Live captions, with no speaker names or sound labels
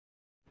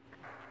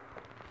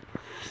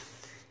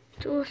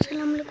तो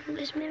अस्सलाम वालेकुम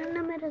गाइस, मेरा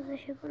नाम है रज़ा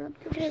शेख और आप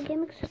देख रहे हैं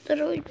गेमिंग सत्तर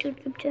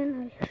यूट्यूब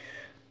चैनल।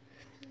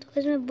 तो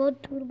गाइस मैं बहुत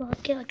दूर भाग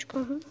के आ चुका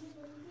हूँ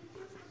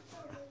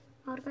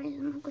और गाइस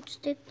मैं कुछ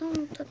देखता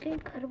हूँ ताकि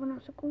घर बना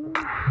सकूँ।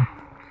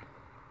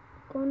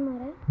 कौन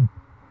मारा है?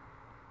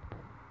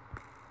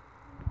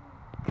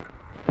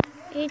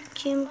 एक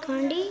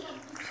चिमकांडी।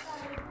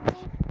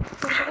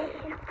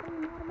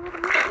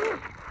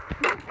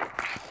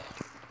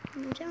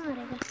 मुझे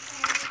मारेगा।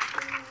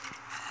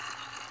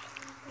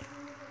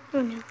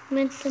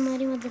 मैं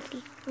तुम्हारी मदद की,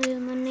 मुझे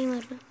मन नहीं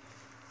मार रहा।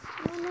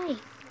 नहीं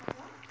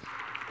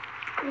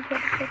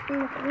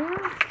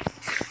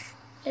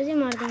ऐसे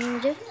मार देंगे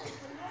मुझे।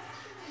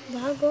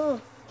 भागो।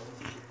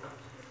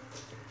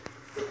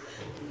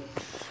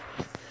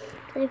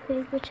 तो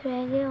फिर कुछ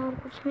रह गया और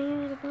कुछ नहीं है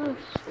मेरे पास,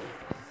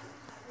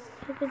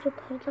 क्योंकि जो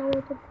घर था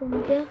वो तो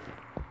घूम गया।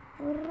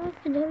 और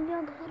किधर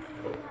गया घर?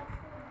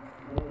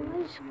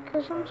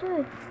 कसम से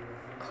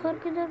घर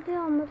किधर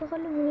गया? मैं तो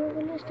खाली वीडियो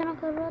के लिए इस तरह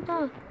कर रहा था।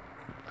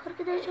 घर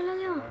किधर चला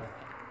गया?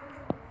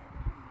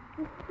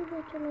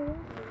 किधर चला गया?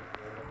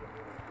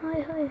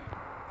 हाय हाय।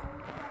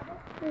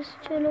 इस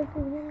चलो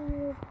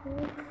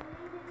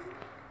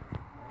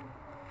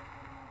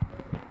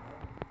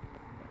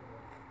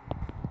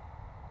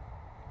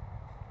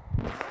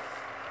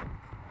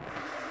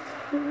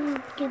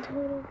किधर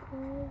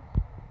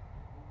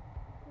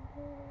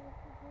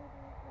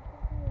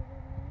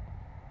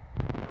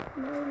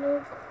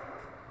लोग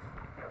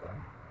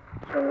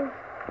चलो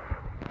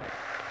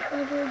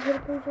अरे इधर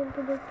कोई चल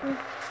के देखते हैं।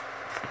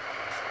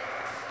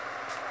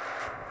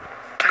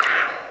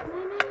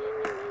 नहीं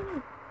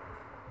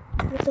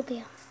ये तो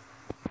गया।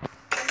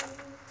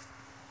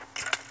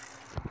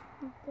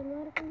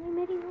 तलवार कहीं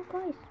मेरी वो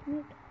गाइस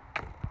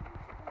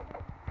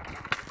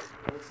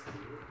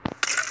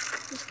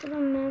इसके बाद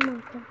मैं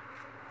मारता हूँ।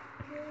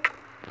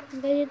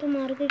 ये तो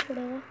मार के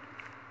छोड़ेगा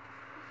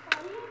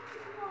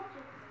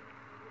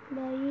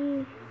भाई।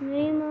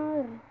 नहीं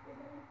मार।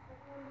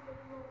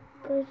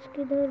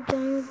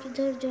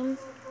 किधर जाऊँ?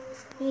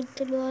 मेरी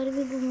तलवार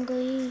भी गुम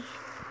गई।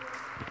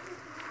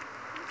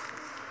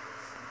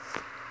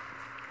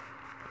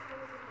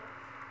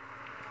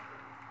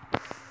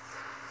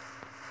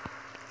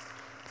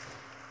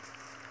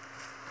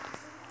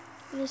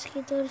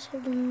 इसकी तरफ से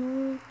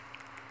ढूंढूं।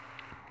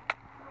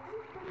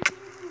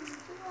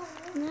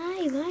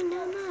 नहीं भाई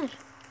ना मार।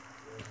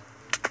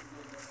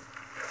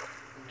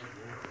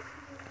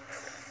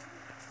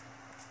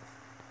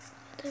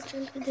 तो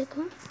चल के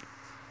देखो,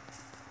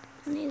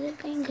 मैंने इधर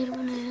कहीं घर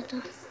बनाया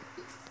था।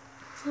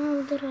 हाँ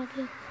उधर आ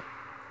गया।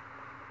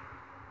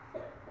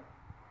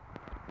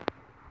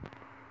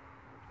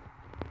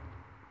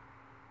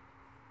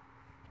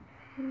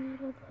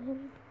 मेरा घर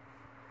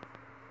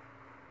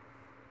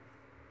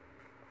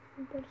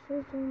ऊपर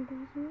से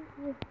ज़ोंबीज़ में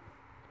है।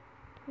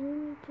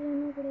 नीचे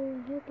आना पड़ेगा।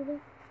 है किधर?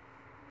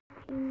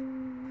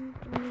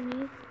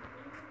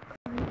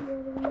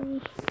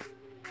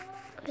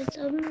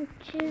 सब में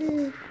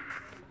चिल।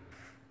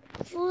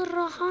 वो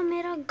रहा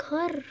मेरा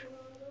घर,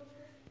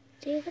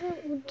 देख रहे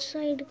उस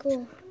साइड को।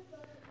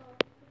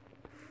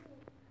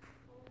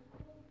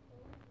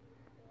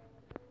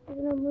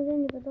 लेकिन अब मुझे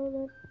नहीं पता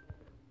उधर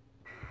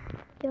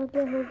क्या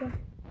क्या होगा।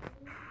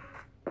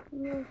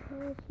 मैं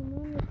सारा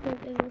सामान इसको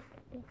वेस्ट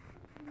किया।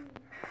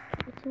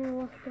 इतने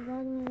वक्त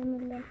बाद मुझे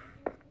मिल रहा।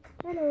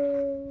 हेलो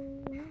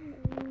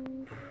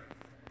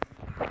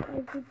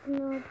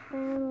कितना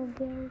टाइम हो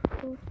गया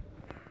इसको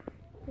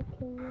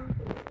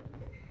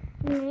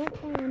नया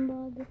टाइम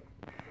बाद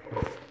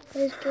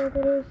इसके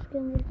करो इसके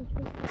अंदर कुछ।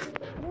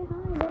 अरे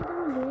हाँ इधर तो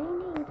मैं गया ही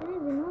नहीं, इतने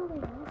दिन हो गए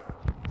यार।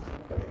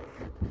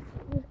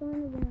 इसको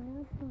मैंने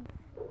बनाया था,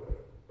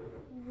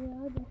 मुझे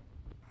याद है।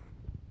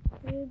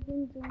 एक दिन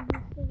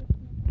ज़ोंबीज़ से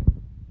बचना था।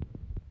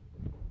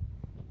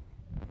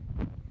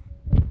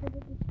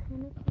 कुछ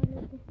खाना खा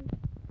लेते हैं।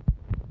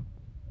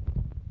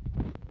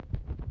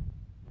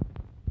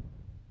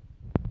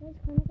 बस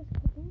खाना कैसे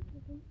खाते हैं?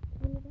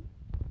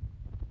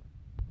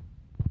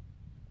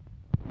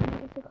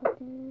 कैसे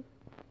खाते हैं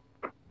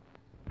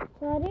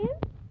सारे?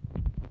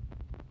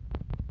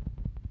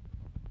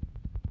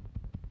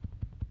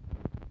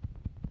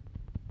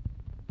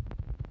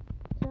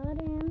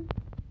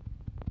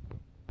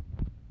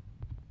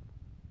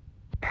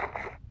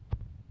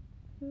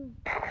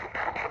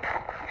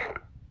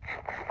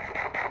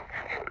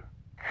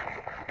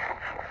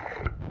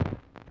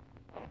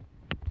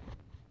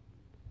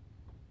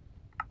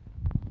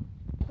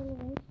 चलो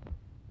भाई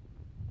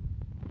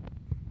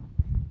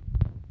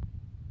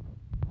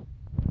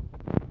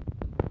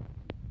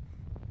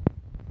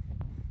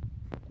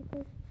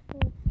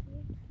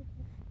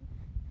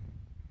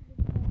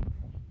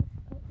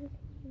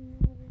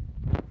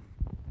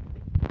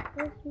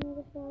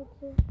मेरे साथ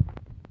से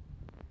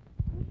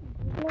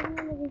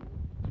लगने लगी।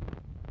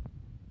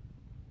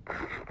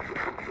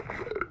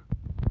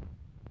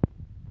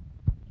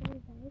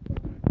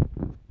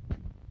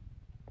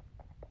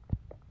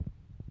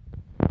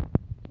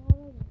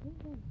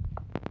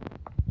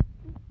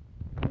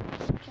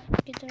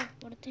 की तरफ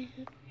पढ़ते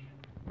हैं।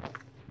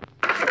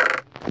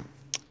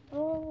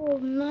 Oh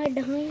my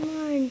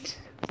diamonds.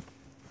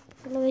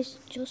 चलो इस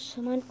जो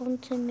सामान कौन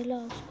से मिला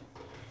उसको,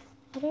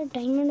 अरे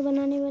डायमंड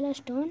बनाने वाला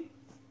स्टोन,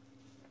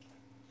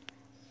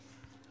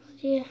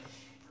 ये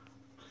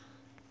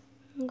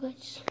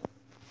गाइस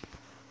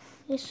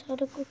ये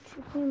सारा कुछ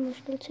इतनी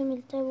मुश्किल से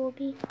मिलता है, वो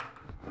भी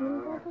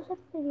मिलता तो सब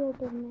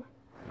क्रिएटिव में।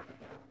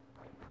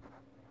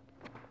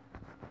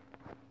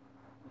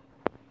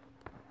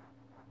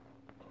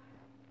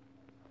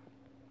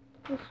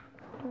 इस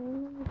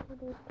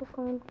तो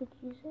काम की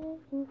चीज़ें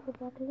इनको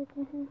रख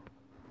लेते हैं।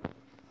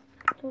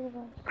 तो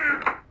गाइस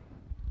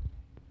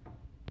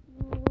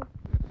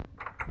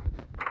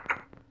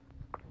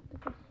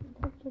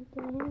इधर चलते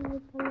हैं,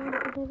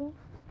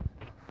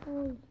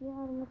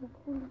 यार मैं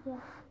भूल गया,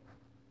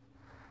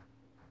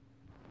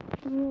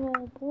 मेरा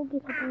वो भी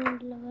खत्म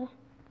होने लगा।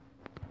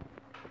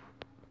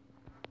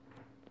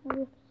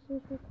 अभी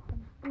सिर्फ एक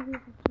हड्डी भी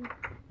बची।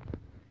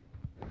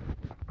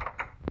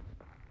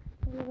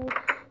 चलो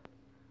गाइस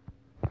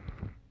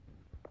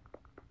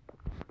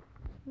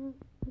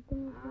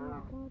इतने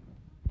बाद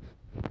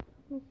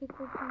मैं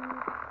सीक्रेट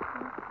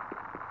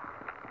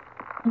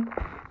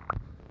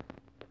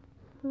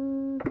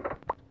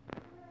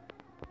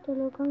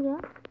चलो कहाँ गया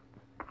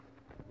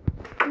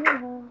ये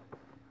है,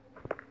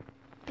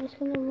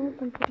 इसके अंदर वो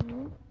बन रही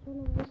है।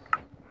 चलो बस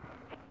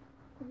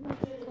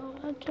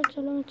अच्छा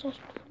चलो मैं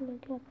चेस्ट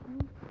लेके आता हूँ।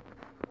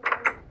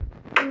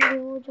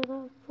 वो जगह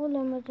फुल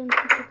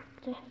इमरजेंसी के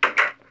तहत,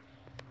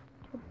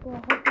 जो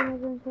बहुत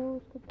इमरजेंसी है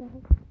उसके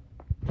तहत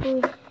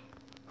कोई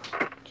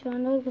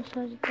जानवर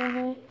घुसा जाता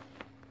है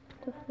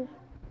तो फिर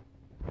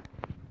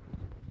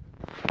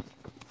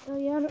तो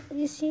यार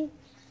इसी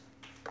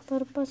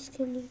पर्पस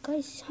के लिए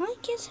गाइस। हाँ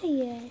क्या सही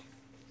है,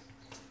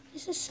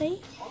 इसे सही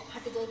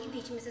हट जाएगी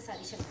बीच में से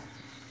सारी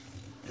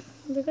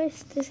शक्ल।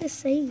 गाइस दिस इज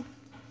सही।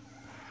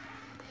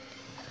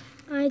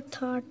 आई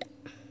थॉट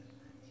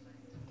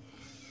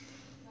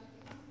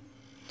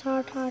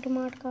हार्ट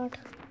मार्ट काट।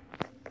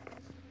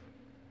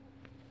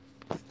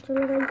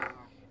 चलो गाइस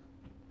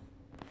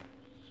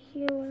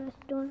ये वाला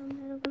स्टोन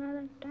मेरा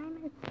बनाना टाइम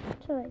है।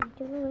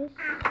 चलो गाइस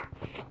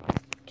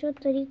जो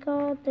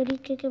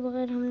तरीके के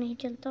बगैर हम नहीं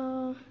चलता,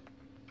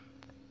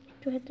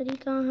 जो है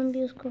तरीका हम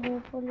भी उसको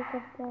फॉलो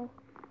करते हैं।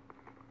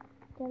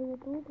 चल ये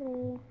टूट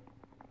रही है।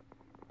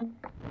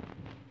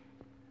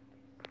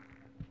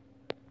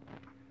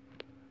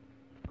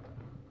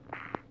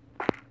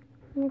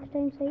 नेक्स्ट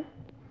टाइम सही।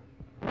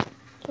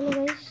 चलो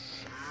गाइस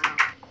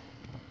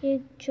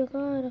एक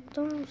जगह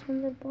रखता हूँ, उसके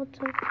अंदर बहुत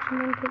सारा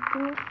सामान फेंकता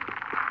हूँ।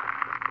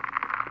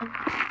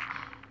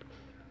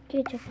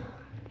 ये जगह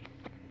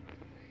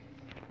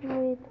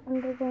एक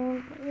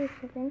अंडरग्राउंड, एक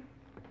सेकेंड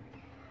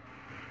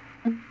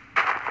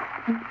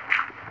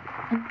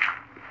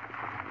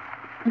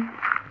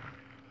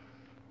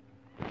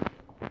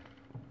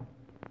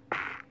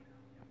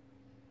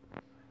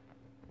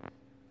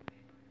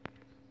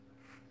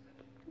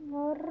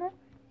और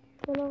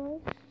चलो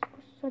गाइस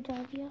सजा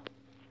दिया।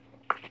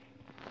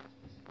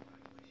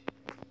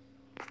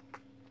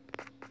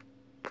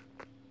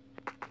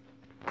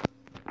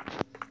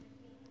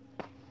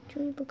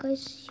 तो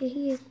गाइस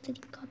यही एक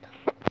तरीका था।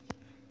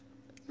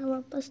 अब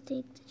वापस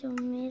देखते जाओ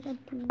मेरा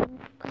दिमाग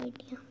का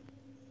आइडिया।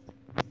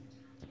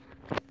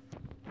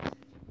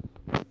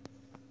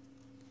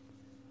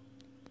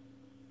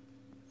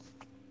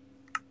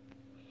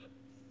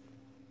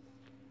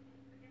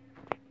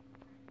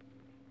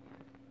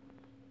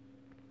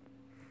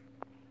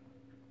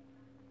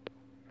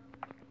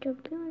 जब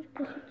भी मुझे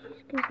किसी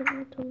चीज़ की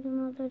ज़रूरत होगी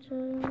मैं उधर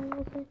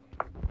चला फिर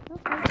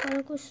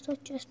सारा कुछ तो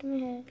चेस्ट में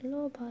है।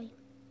 लो भाई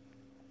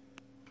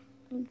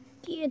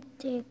ये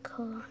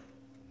देखो,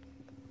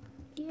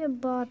 ये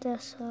बात है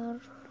सर,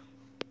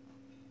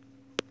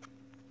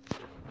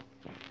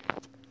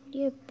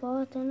 ये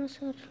बात है ना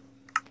सर।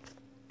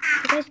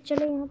 बस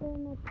चलो यहाँ पे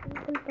मैं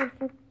बिल्कुल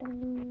परफेक्ट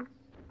टाइमिंग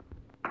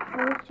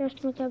और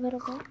चेस्ट में क्या भरा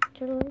हुआ है।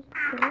 चलो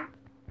चलो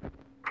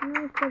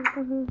मैं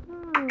चलता हूँ।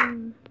 हाँ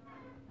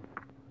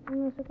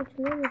मैं ऐसा कुछ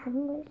ले लेता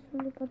हूँ गाइस,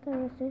 मुझे पता है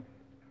वैसे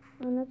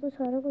आना तो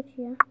सारा कुछ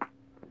ही है।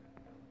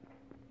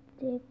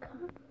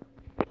 देखा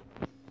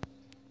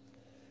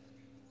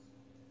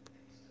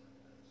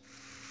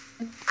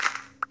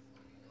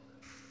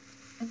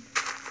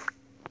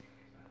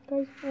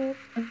गाइस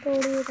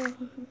तोड़ ही रहा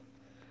हूँ।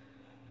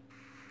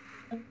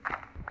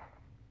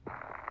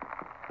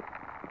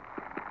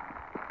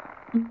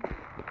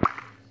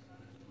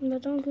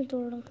 बताऊँ क्यों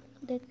तोड़ रहा हूँ,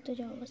 देखते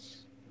जाओ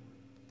बस।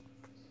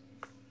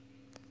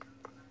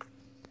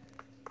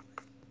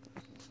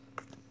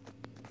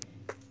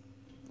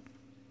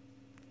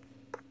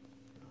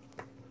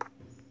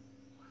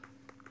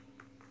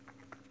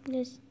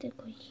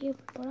 देखो ये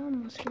बड़ा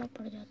मसला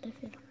पड़ जाता है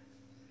फिर।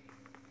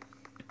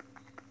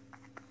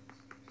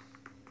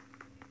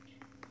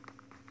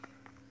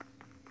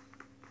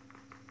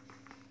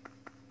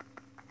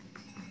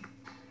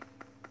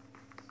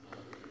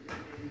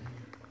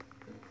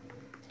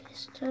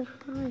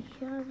 हाँ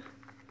यार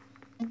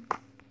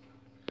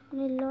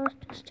मैंने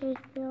लास्ट स्टेज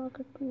पे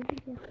आकर टूट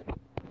गया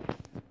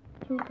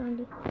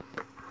चिमकांडी।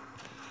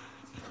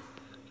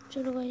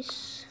 चलो गाइस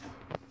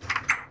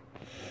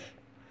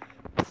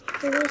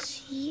तो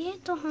बस ये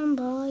तो हम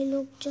भाई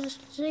लोग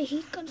जस्ट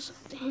ही कर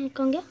सकते हैं।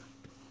 कहाँ गया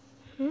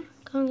हैं?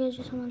 कहाँ गया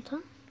जो सामान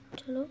था?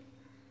 चलो ओके।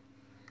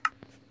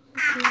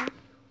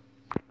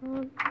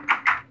 और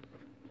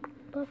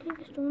बाकी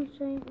के स्टोन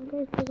चाहिए।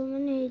 देखो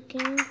मैंने एक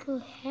गेम को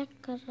हैक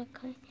कर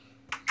रखा है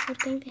और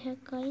कहीं पे हैक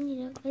का ही नहीं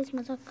रहा। इस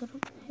मजाक करो,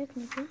 हैक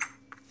नहीं किया।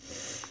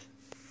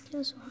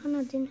 क्या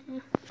सुहाना दिन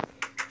है।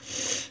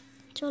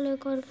 चलो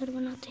एक और घर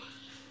बनाते हैं।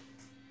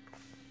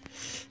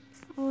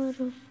 और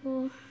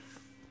वो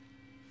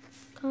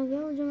कहाँ गया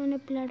वो जो मैंने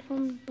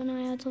प्लेटफॉर्म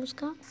बनाया था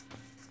उसका?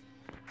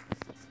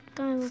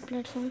 कहाँ है वो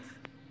प्लेटफॉर्म?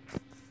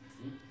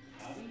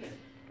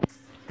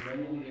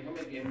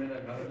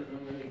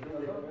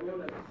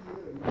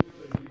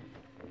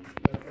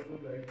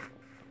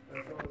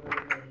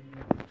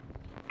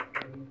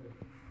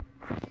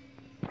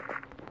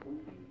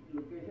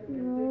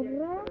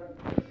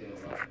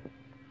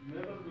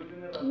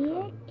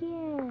 ये क्या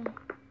है?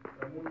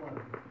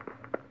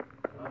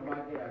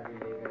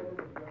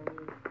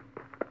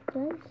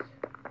 गाइस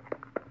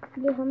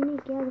ये हमने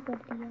क्या कर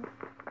दिया?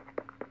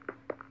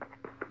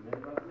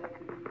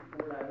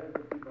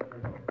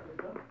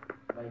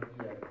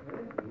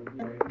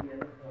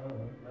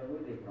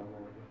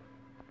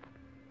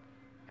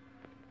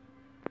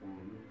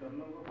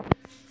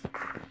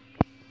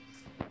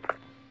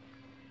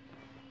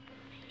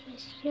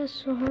 क्या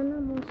सुहाना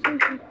मौसम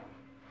है।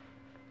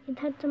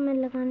 इधर तो मैं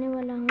लगाने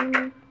वाला हूँ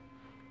नहीं।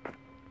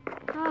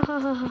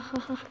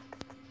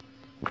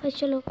 हा।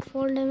 चलो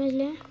फॉल डैमेज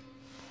लें।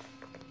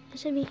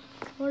 ऐसे भी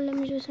फॉल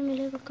डैमेज वैसे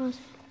मिलेगा कहाँ से?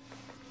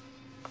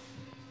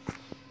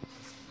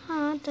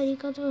 हाँ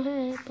तरीका तो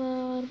है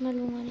पर मैं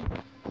लूँगा नहीं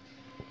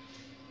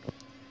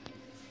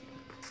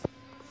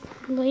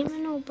भाई।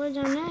 मैंने ऊपर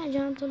जाना है,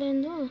 जहाँ तो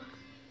लेने दो।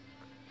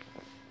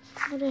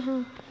 अरे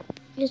हाँ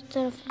इस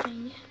तरफ से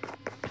जाएंगे।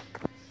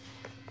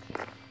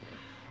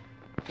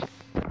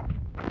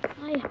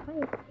 हाय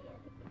हाय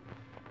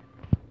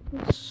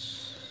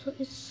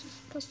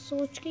इसका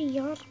सोच के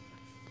यार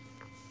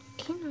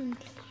घिन आने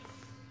लगी।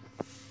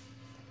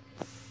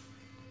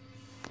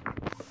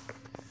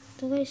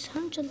 तो गाइस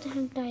हम चलते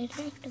हैं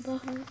डायरेक्ट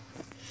बाहर।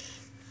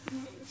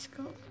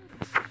 इसका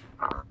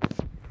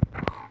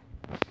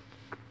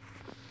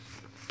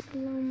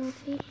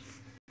माफी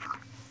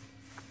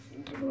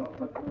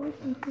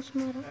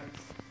मारा।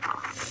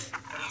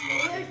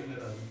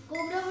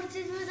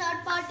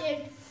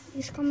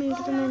 इसका मीट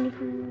तो मैं नहीं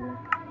खाने वाला।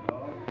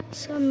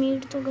 इसका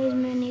मीट तो गाइस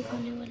मैं नहीं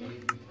खाने वाला।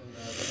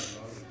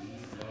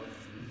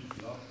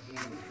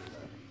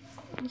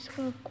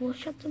 इसका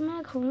गोश्त तो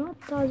मैं खाऊंगा,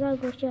 ताज़ा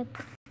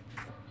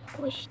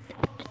गोश्त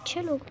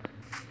अच्छे लोग।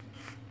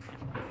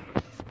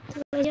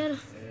 तो यार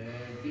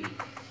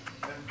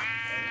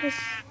बस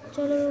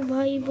चलो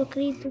भाई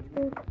बकरी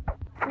तुझको आज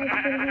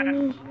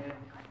कुर्बानी,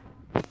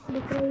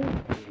 बकरी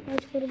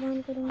आज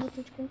कुर्बान करूँगा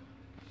तुझको।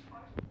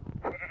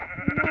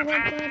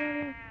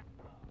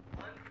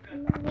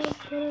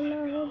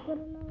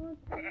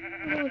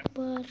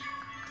 पर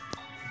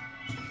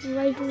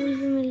वाइट वूल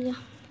भी मिल गया।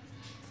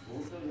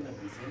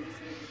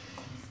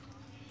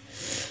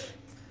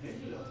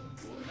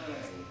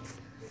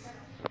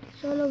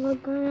 चलो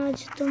भगवान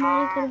आज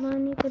तुम्हारी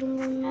कुर्बानी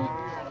करूँगा मैं।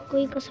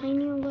 कोई कसाई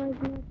नहीं होगा आज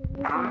मैं।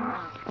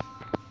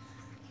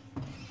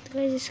 तो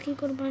गाइस इसकी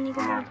कुर्बानी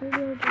के बाद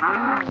वीडियो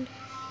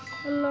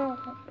अल्लाह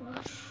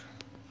अकबर।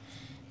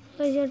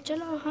 यार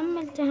चलो हम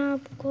मिलते हैं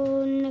आपको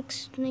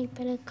नेक्स्ट। नहीं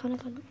पहले खाना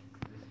खा लो।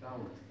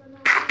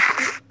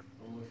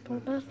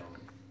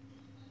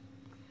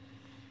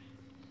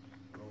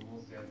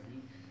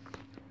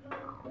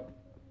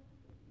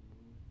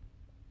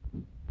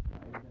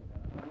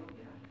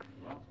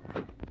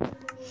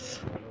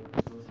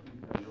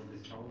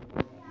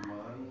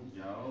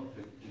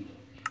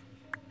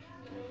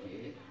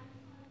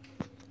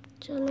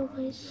 चलो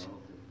गाइस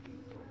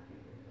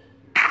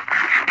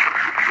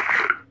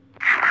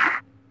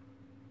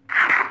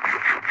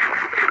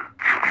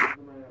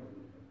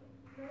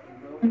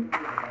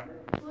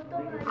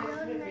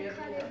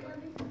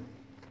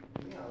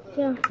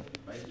क्या?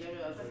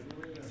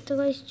 तो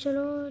गाइस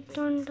चलो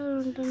ton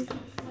ton ton ton.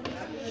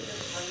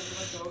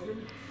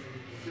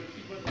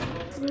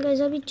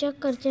 Guys अभी चेक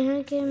करते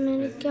हैं कि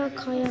मैंने क्या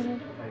खाया है।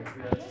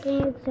 कहीं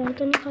जहर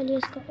तो नहीं खा लिया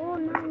इसका? ओह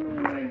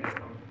नहीं।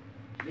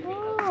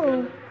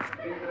 ओह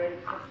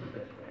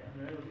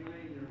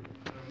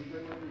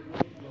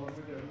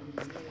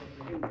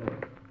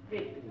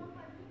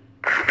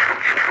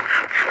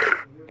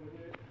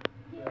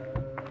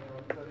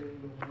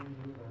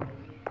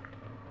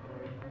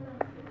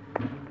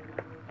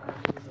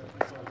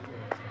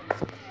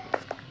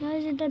यार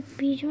इधर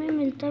बीच में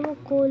मिलता है वो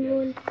कोल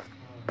वोल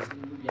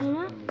है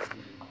ना।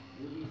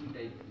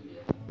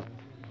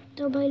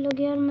 तो भाई लोग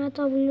यार मैं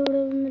तो अब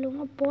वीडियो में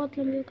मिलूंगा बहुत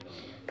लंबी हो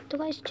गई। तो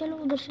गाइस चलो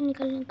उधर से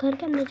निकलना। घर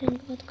के अंदर जाने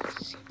के बाद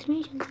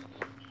इतनी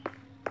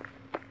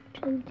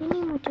जल्दी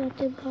नहीं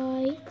मचाते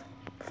भाई।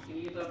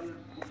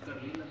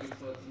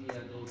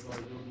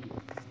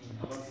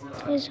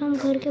 तो हम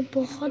घर के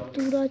बहुत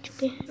दूर आ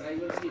चुके हैं।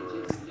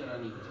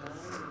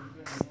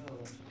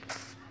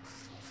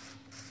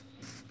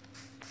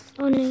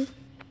 और नहीं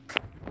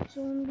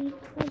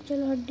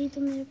चलो हड्डी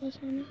तो मेरे पास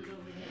है ना।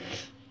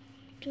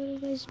 चलो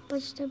गाइस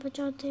बचते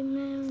बचाते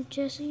मैं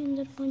जैसे ही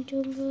अंदर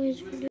पहुंचूंगा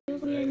इस वीडियो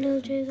को एंड हो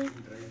जाएगा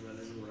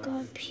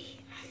काफ़ी।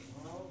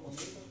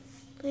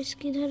 गाइस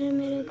किधर है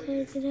मेरा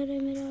घर, किधर है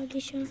मेरा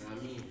आलीशान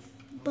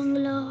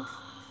बंगला।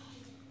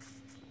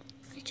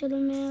 चलो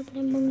मैं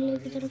अपने बंगले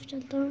की तरफ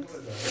चलता हूँ।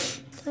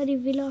 सारी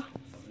विला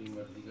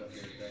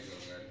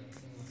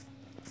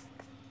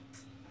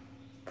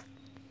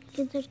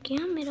किधर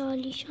गया मेरा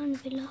आलीशान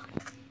विला।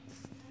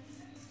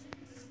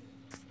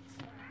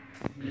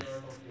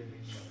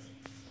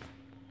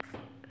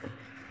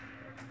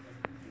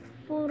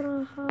 हो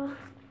रहा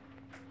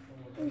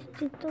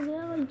दिख तो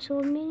गया कोई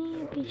जोर में नहीं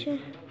है पीछे।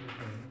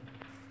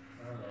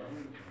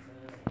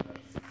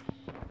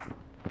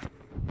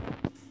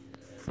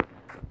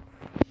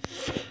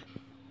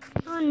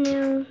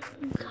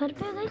 घर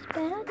पे गई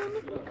पहरा देने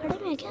के लिए खड़े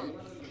में क्या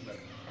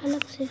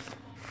अलग से।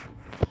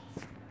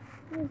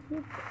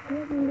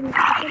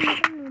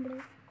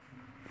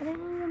 अरे ये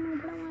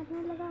नोबड़ा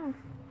मारने लगा,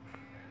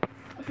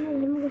 अपने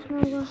घर में घुसना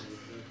होगा।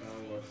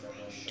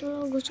 चलो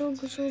घुसो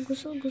घुसो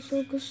घुसो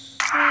घुसो घुसो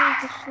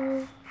घुसो।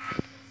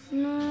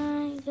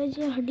 नहीं गाइस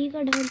ये हड्डी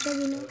का ढांचा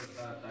भी ना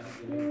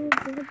ये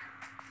बहुत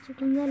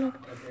चिकना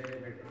लगता है।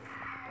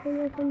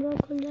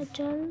 खुल जा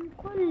चल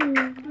खुल।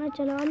 मैं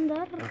चला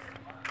अंदर।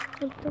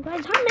 तो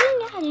गाइस हम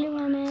मिलेंगे अगले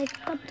वाले में,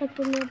 तब तक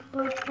के लिए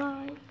बाय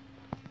बाय।